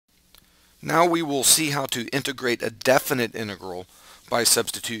Now we will see how to integrate a definite integral by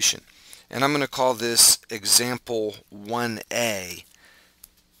substitution. And I'm going to call this example 1a.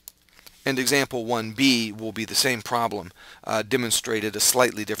 And example 1b will be the same problem, demonstrated a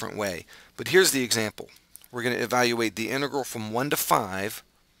slightly different way. But here's the example. We're going to evaluate the integral from 1 to 5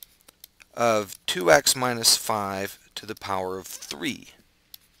 of 2x minus 5 to the power of 3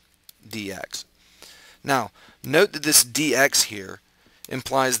 dx. Now, note that this dx here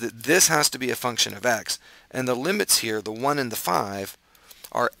implies that this has to be a function of x, and the limits here, the 1 and the 5,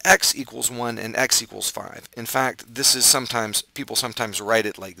 are x equals 1 and x equals 5. In fact, this is people sometimes write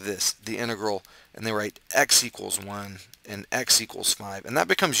it like this, the integral, and they write x equals 1 and x equals 5, and that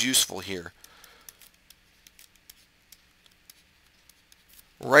becomes useful here.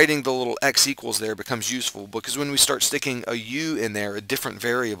 Writing the little x equals there becomes useful because when we start sticking a u in there, a different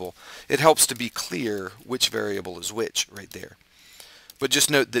variable, it helps to be clear which variable is which right there. But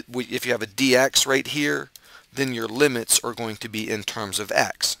just note that if you have a dx right here, then your limits are going to be in terms of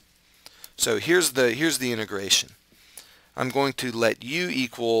x. So here's the integration. I'm going to let u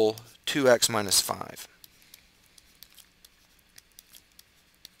equal 2x minus 5.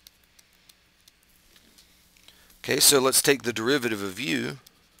 Okay, so let's take the derivative of u.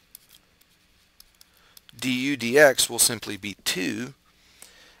 Du dx will simply be 2,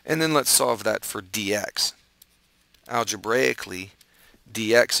 and then let's solve that for dx. Algebraically,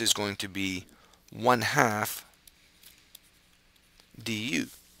 dx is going to be 1/2 du.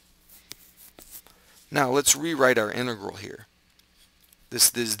 Now let's rewrite our integral here.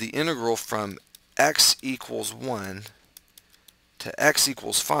 This is the integral from x equals 1 to x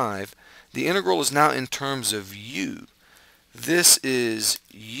equals 5. The integral is now in terms of u. This is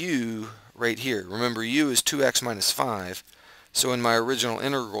u right here. Remember, u is 2x minus 5. So in my original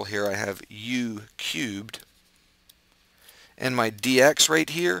integral here, I have u cubed. And my dx right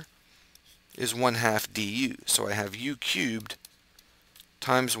here is 1/2 du. So I have u cubed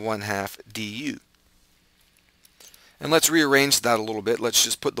times 1/2 du. And let's rearrange that a little bit. Let's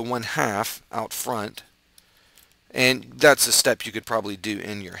just put the 1/2 out front. And that's a step you could probably do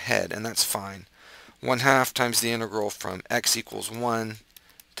in your head, and that's fine. 1/2 times the integral from x equals 1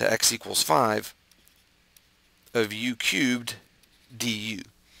 to x equals 5 of u cubed du.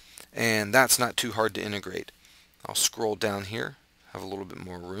 And that's not too hard to integrate. I'll scroll down here, have a little bit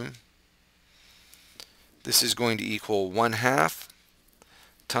more room. This is going to equal 1/2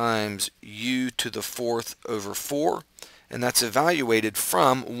 times u to the 4th over 4, and that's evaluated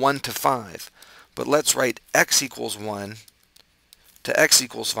from 1 to 5. But let's write x equals 1 to x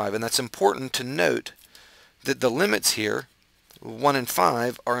equals 5, and that's important to note that the limits here, 1 and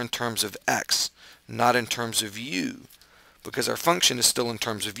 5, are in terms of x, not in terms of u, because our function is still in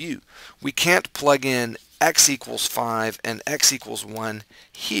terms of u. We can't plug in x equals 5 and x equals 1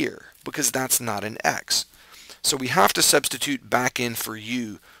 here, because that's not an x. So we have to substitute back in for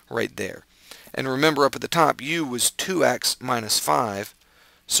u right there. And remember, up at the top, u was 2x minus 5,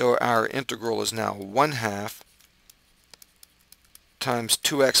 so our integral is now 1/2 times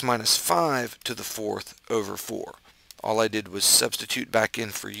 2x minus 5 to the 4th over 4. All I did was substitute back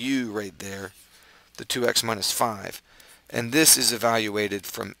in for u right there, the 2x minus 5. And this is evaluated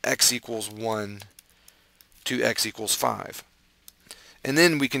from x equals 1 to x equals 5. And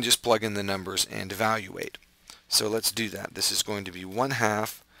then we can just plug in the numbers and evaluate. So let's do that. This is going to be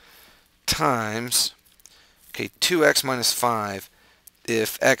 1/2 times, 2x minus 5.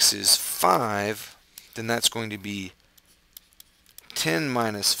 If x is 5, then that's going to be 10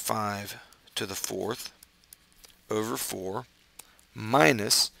 minus 5 to the 4th over 4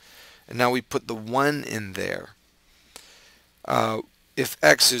 minus, and now we put the 1 in there. If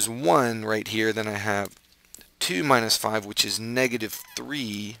x is 1 right here, then I have 2 minus 5, which is negative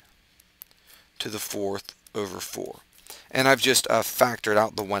 3 to the 4th over 4. And I've just factored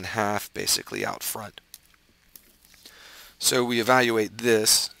out the 1/2 basically out front. So we evaluate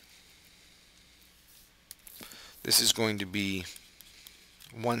this. This is going to be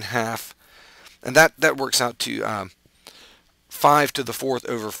 1/2, and that works out to 5 to the 4th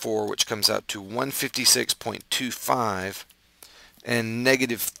over 4, which comes out to 156.25, and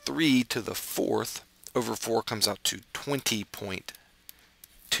negative 3 to the 4th over 4 comes out to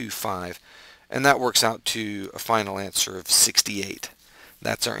 20.25, and that works out to a final answer of 68.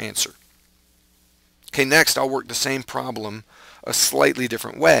 That's our answer. Okay, next I'll work the same problem a slightly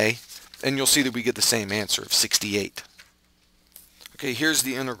different way, and you'll see that we get the same answer of 68. Okay, here's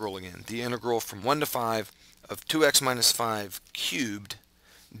the integral again. The integral from 1 to 5 of 2x minus 5 cubed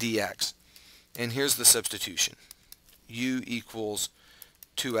dx. And here's the substitution. U equals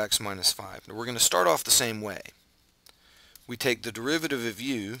 2x minus 5. Now we're going to start off the same way. We take the derivative of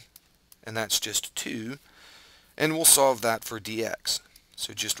u, and that's just 2, and we'll solve that for dx.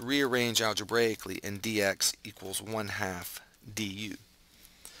 So just rearrange algebraically, and dx equals 1/2 du.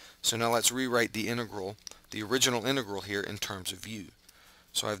 So now let's rewrite the integral, the original integral here, in terms of u.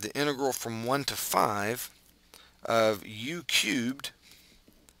 So I have the integral from 1 to 5 of u cubed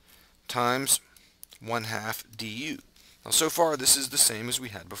times 1/2 du. Now so far this is the same as we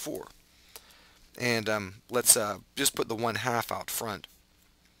had before. And let's just put the 1/2 out front.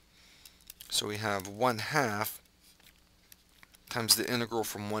 So we have 1/2 times the integral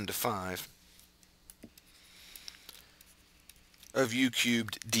from 1 to 5 of u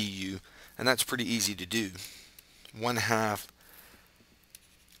cubed du, and that's pretty easy to do. 1/2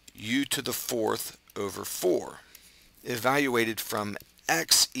 u to the 4th over 4, evaluated from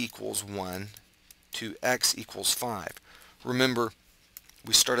x equals 1 to x equals 5. Remember,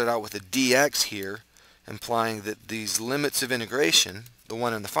 we started out with a dx here, implying that these limits of integration, the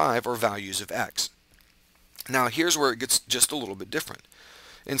 1 and the 5, are values of x. Now here's where it gets just a little bit different.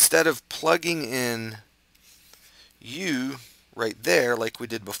 Instead of plugging in u right there like we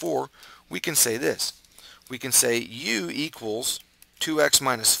did before, we can say this. We can say u equals 2x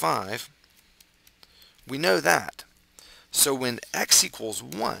minus 5. We know that. So when x equals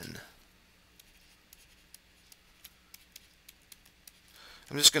 1,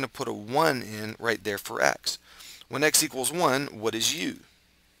 I'm just going to put a 1 in right there for x. When x equals 1, what is u?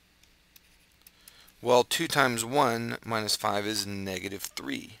 Well, 2 times 1 minus 5 is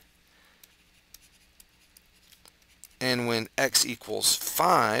 -3. And when x equals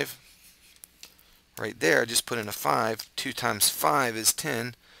 5, right there, I just put in a 5. 2 times 5 is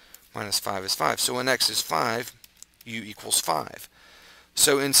 10, minus 5 is 5. So when x is 5, u equals 5.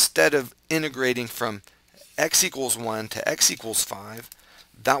 So instead of integrating from x equals 1 to x equals 5,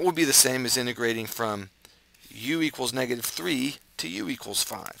 that will be the same as integrating from u equals -3 to u equals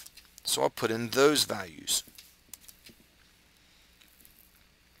 5. So I'll put in those values.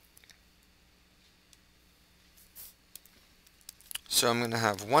 So I'm going to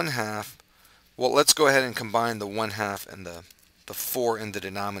have 1/2. Well, let's go ahead and combine the 1/2 and the 4 in the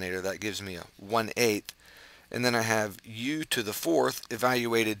denominator. That gives me a 1/8. And then I have u to the 4th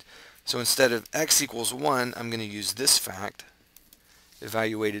evaluated. So instead of x equals 1, I'm going to use this fact,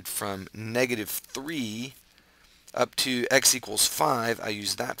 evaluated from -3 up to x equals 5. I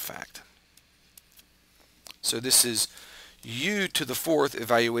use that fact. So this is u to the 4th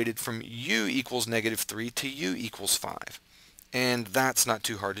evaluated from u equals -3 to u equals 5. And that's not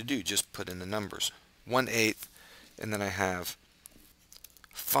too hard to do. Just put in the numbers. 1/8, and then I have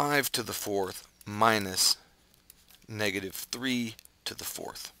 5 to the 4th minus -3 to the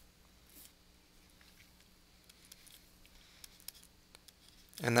 4th.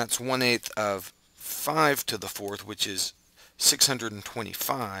 And that's 1/8 of 5 to the 4th, which is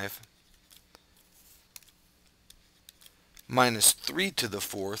 625, minus 3 to the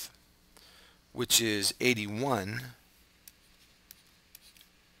 4th, which is 81,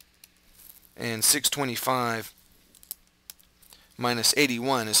 and 625 minus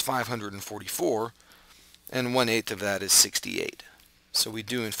 81 is 544, and 1/8 of that is 68. So we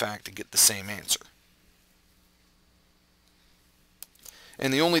do in fact get the same answer.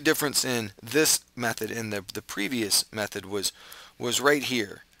 And the only difference in this method and the previous method was right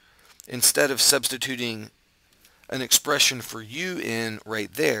here. Instead of substituting an expression for u in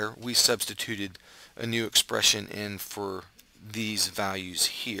right there, we substituted a new expression in for these values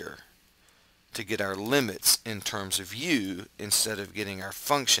here to get our limits in terms of u instead of getting our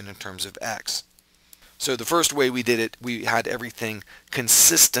function in terms of x. So the first way we did it, we had everything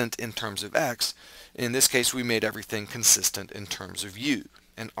consistent in terms of x. In this case, we made everything consistent in terms of u.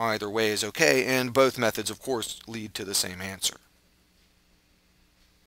 And either way is okay, and both methods, of course, lead to the same answer.